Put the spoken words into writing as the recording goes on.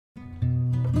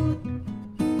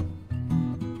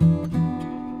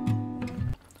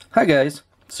Hi guys,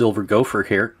 Silver Gopher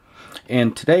here,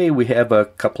 and today we have a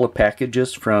couple of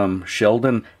packages from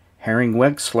Sheldon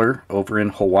Herring-Wexler over in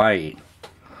Hawaii.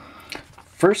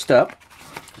 First up,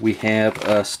 we have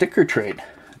a sticker trade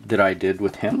that I did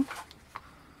with him.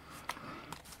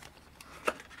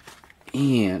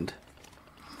 And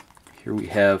here we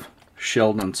have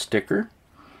Sheldon's sticker,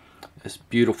 this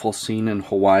beautiful scene in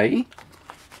Hawaii.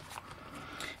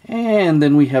 And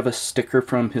then we have a sticker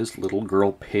from his little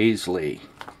girl Paisley.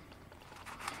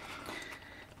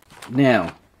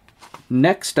 Now,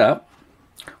 next up,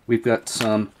 we've got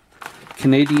some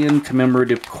Canadian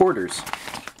commemorative quarters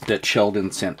that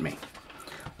Sheldon sent me.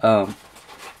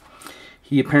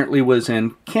 He apparently was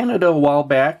in Canada a while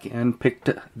back and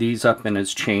picked these up in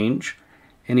his change.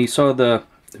 And he saw the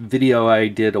video I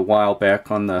did a while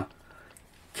back on the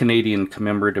Canadian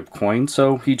commemorative coin,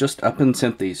 so he just up and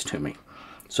sent these to me.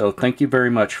 So thank you very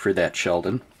much for that,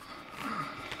 Sheldon.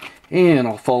 And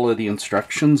I'll follow the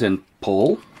instructions and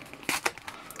pull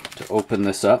to open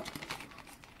this up.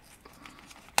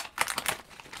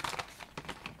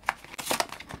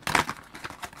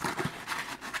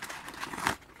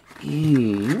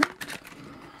 And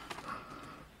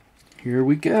here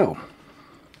we go.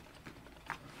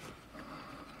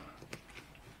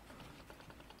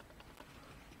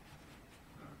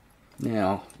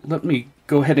 Now, let me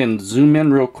go ahead and zoom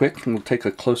in real quick and we'll take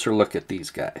a closer look at these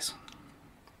guys.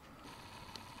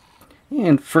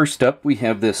 And first up, we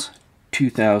have this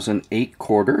 2008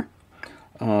 quarter.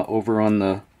 Over on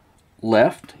the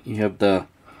left, you have the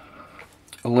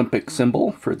Olympic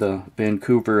symbol for the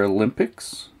Vancouver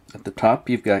Olympics. At the top,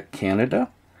 you've got Canada,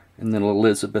 and then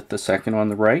Elizabeth II on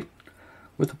the right,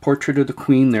 with a portrait of the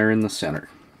Queen there in the center.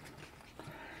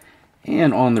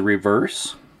 And on the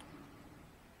reverse,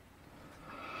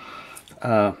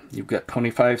 you've got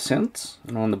 25 cents,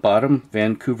 and on the bottom,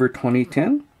 Vancouver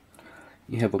 2010.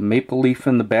 You have a maple leaf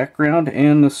in the background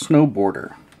and a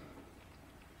snowboarder.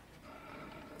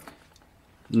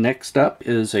 Next up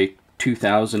is a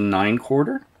 2009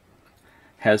 quarter.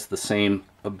 Has the same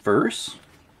obverse.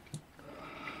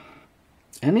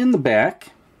 And in the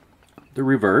back, the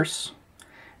reverse,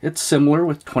 it's similar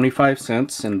with 25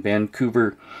 cents and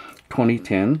Vancouver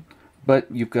 2010,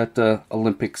 but you've got the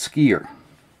Olympic skier.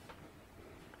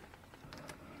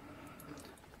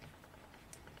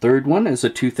 Third one is a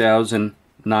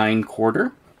 2009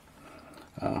 quarter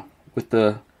with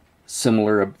the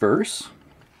similar obverse.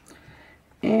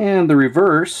 And the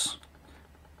reverse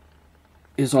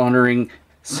is honoring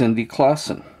Cindy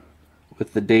Clausen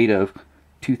with the date of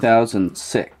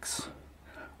 2006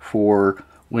 for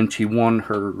when she won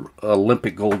her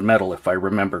Olympic gold medal, if I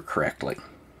remember correctly.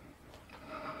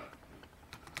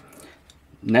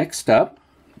 Next up,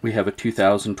 we have a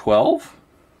 2012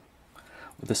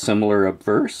 with a similar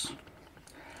obverse.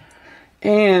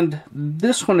 And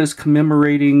this one is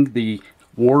commemorating the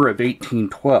War of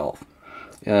 1812,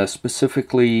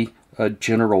 specifically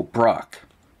General Brock,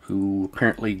 who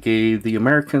apparently gave the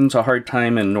Americans a hard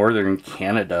time in northern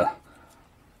Canada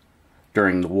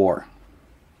during the war.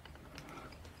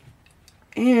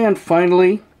 And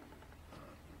finally,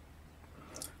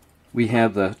 we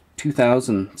have the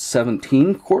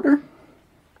 2017 quarter.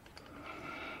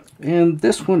 And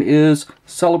this one is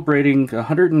celebrating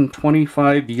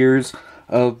 125 years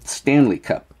of Stanley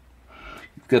Cup.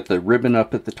 You've got the ribbon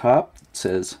up at the top. It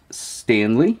says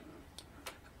Stanley.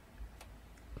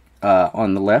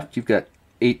 On the left, you've got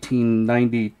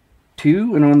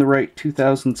 1892, and on the right,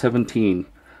 2017,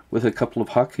 with a couple of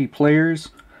hockey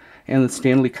players and the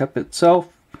Stanley Cup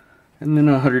itself, and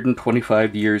then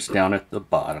 125 years down at the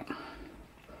bottom.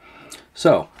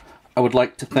 So, I would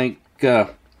like to thank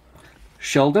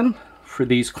Sheldon for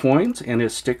these coins and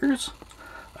his stickers.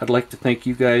 I'd like to thank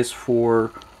you guys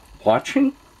for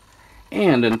watching,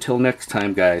 and until next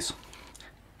time, guys,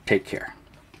 take care.